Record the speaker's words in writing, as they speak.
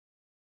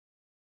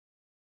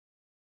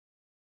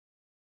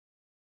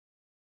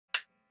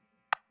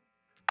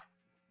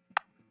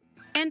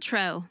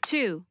Intro,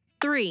 2,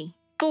 3,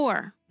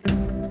 4.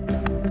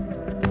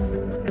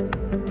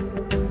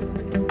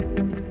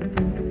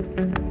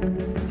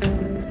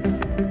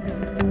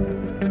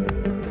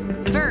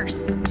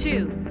 Verse,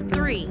 2,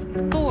 3,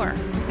 4.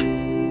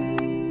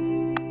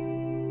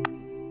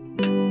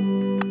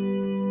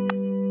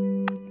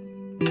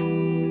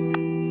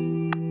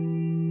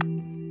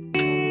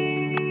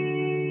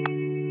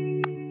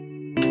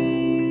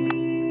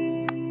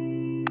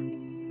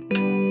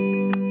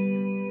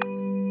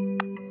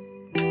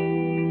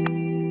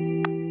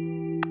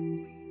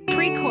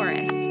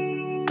 Pre-chorus,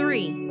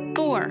 3,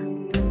 4.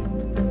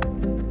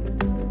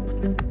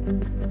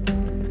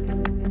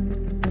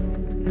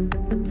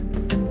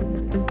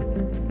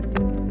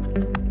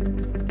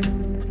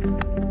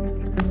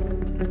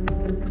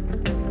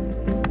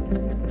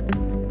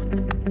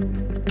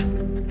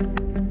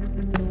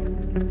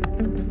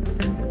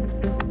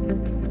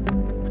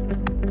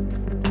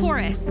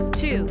 Chorus,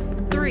 2,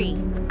 3,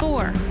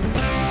 4.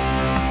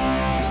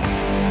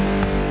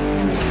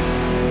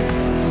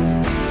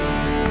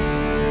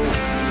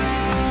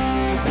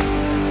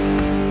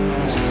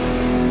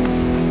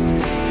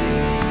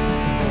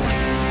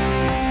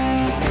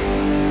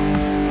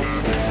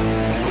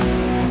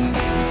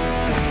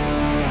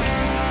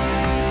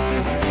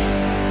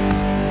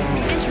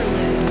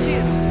 Interlude,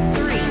 2,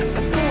 3,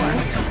 4.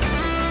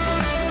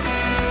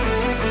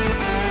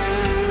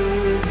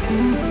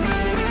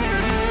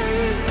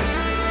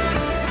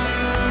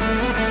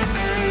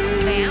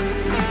 Vamp.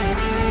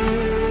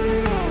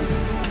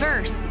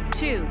 Verse,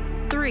 2,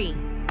 3,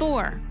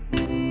 4.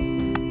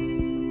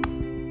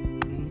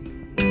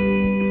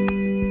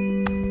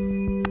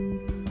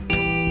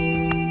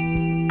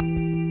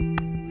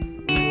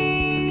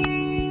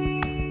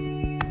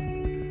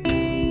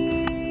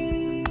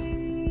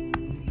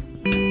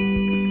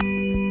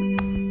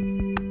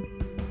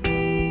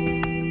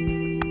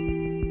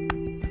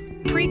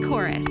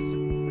 Pre-chorus,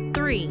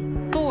 3,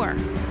 4.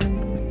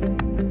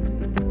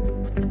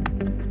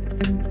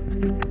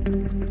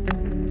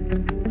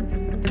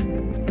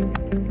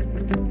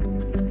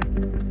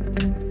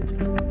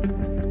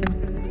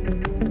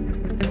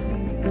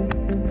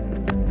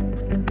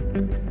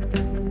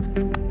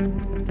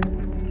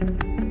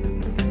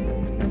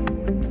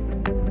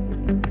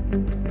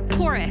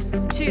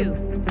 Chorus,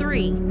 2,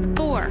 3,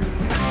 4.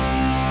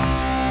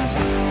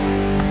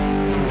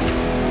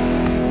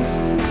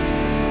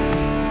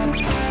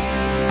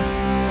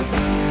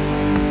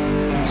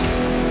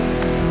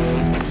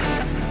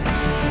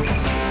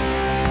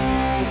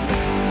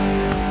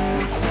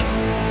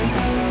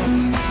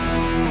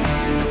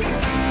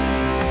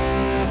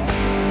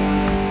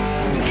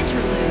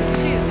 Interlude,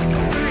 2,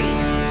 3,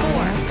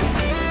 4.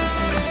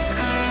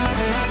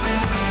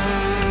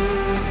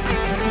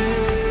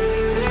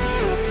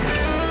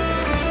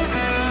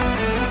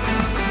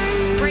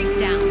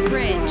 Breakdown,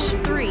 bridge,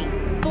 3,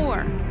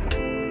 4.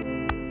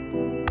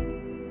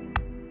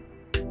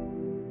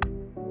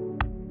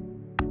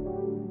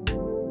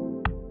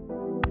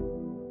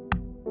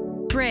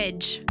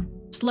 Bridge,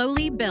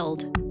 slowly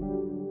build.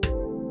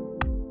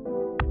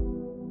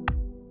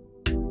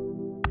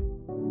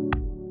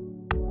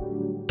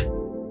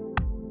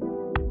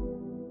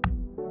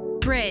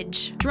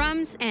 Bridge,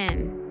 drums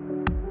in.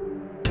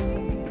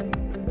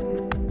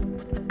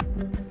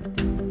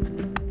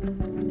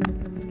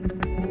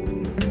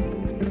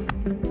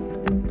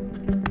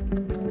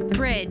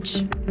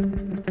 Bridge,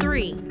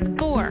 3,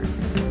 4.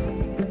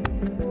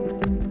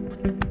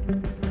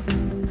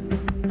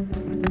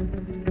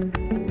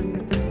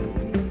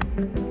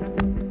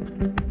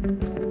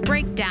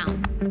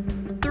 Breakdown,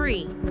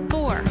 3,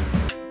 4.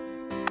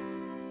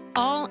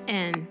 All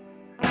in.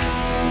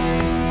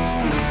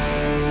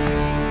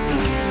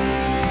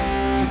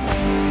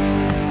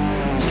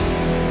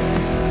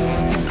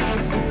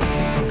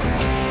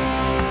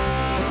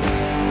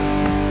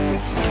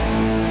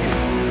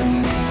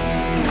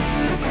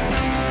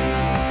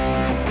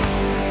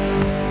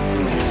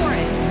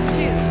 Chorus,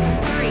 2,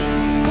 3,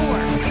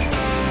 4.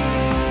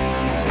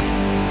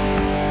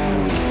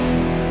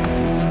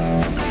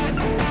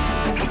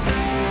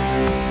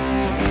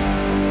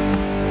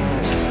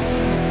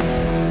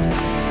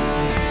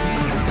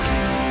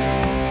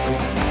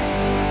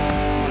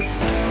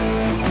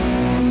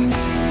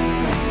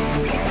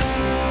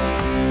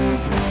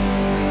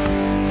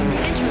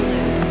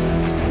 Interlude,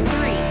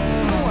 3,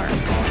 4.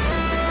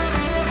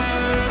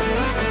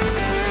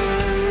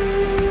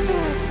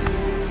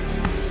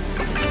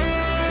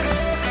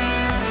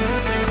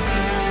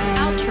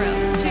 Outro,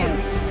 2,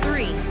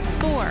 3,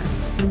 4.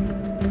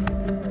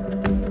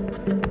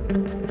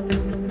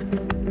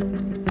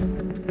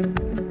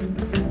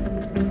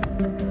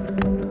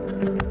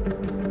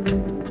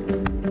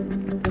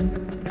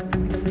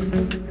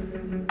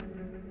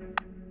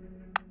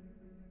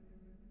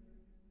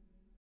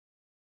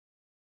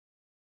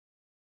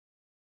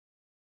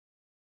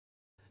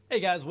 Hey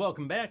guys,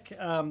 welcome back.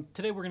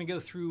 Today we're going to go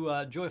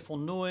through Joyful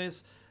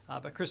Noise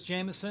by Chris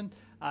Jamison.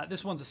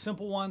 This one's a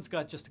simple one. It's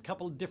got just a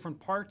couple of different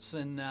parts,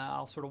 and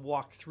I'll sort of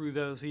walk through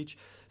those each.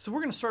 So we're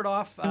going to start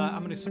off.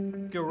 I'm going to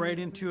go right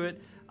into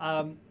it.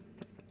 I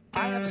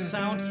have a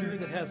sound here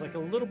that has like a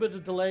little bit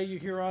of delay you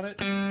hear on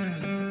it,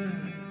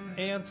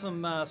 and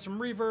some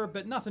reverb,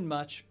 but nothing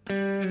much.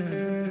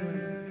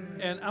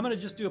 And I'm going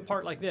to just do a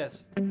part like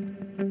this.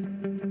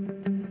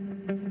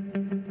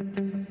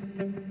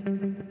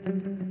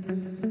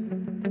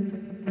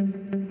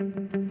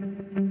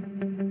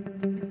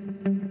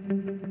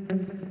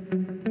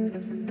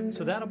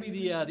 So that'll be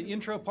the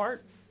intro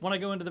part. When I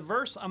go into the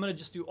verse, I'm going to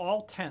just do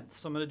all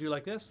tenths. I'm going to do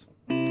like this.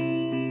 Then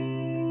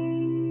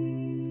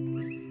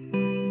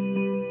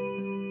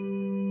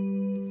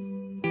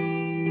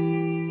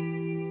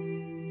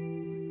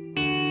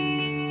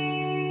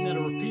a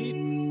repeat.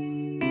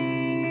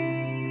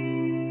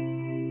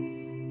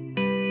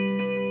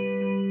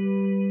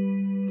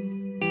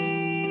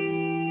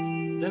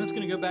 Then it's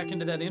going to go back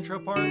into that intro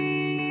part.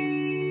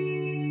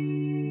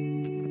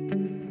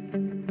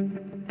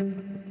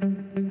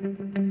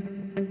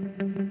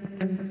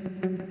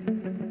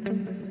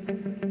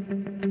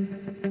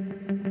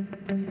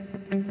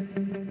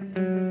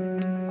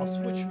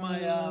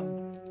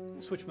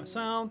 Switch my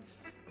sound,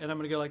 and I'm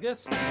going to go like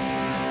this. Straight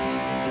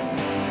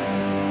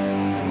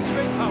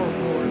power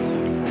chords. You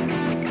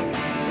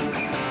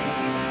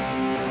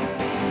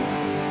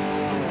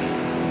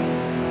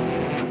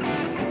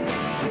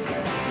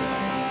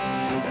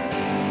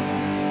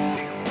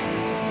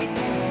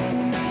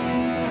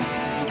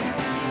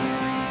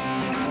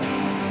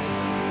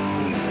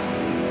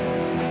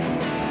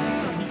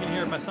can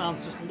hear my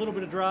sound's just a little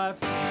bit of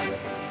drive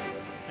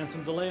and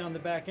some delay on the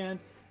back end.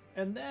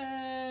 And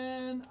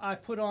then I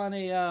put on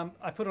an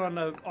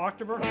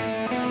octaver, but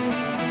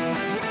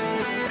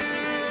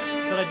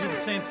I do the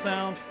same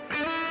sound.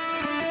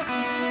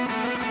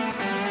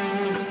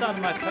 So I'm just out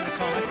of my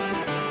pentatonic.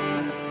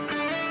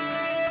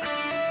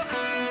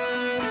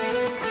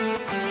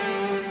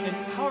 And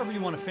however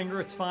you want to finger,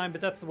 it's fine, but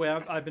that's the way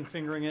I've been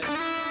fingering it.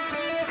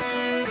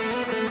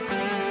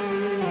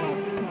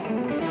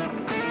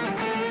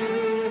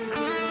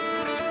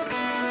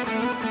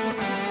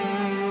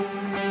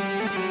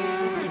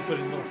 Put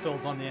in little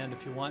fills on the end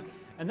if you want.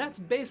 And that's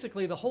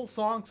basically the whole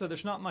song, so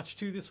there's not much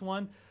to this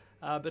one,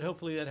 but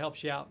hopefully that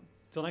helps you out.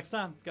 Till next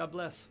time, God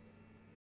bless.